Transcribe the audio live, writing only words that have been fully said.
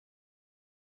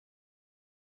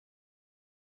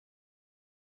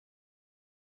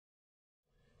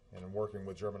and in working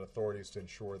with German authorities to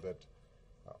ensure that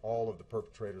all of the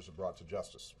perpetrators are brought to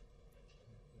justice.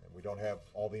 And we don't have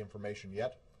all the information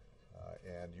yet,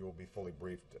 and you will be fully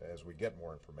briefed as we get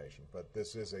more information. But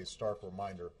this is a stark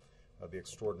reminder of the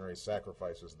extraordinary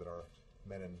sacrifices that our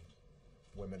men and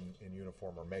women in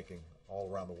uniform are making all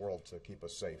around the world to keep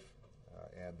us safe,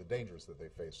 and the dangers that they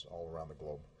face all around the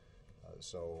globe.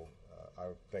 So I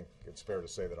think it's fair to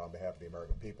say that on behalf of the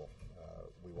American people,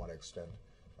 we want to extend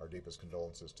our deepest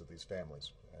condolences to these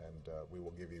families, and we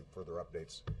will give you further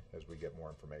updates as we get more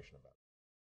information about it.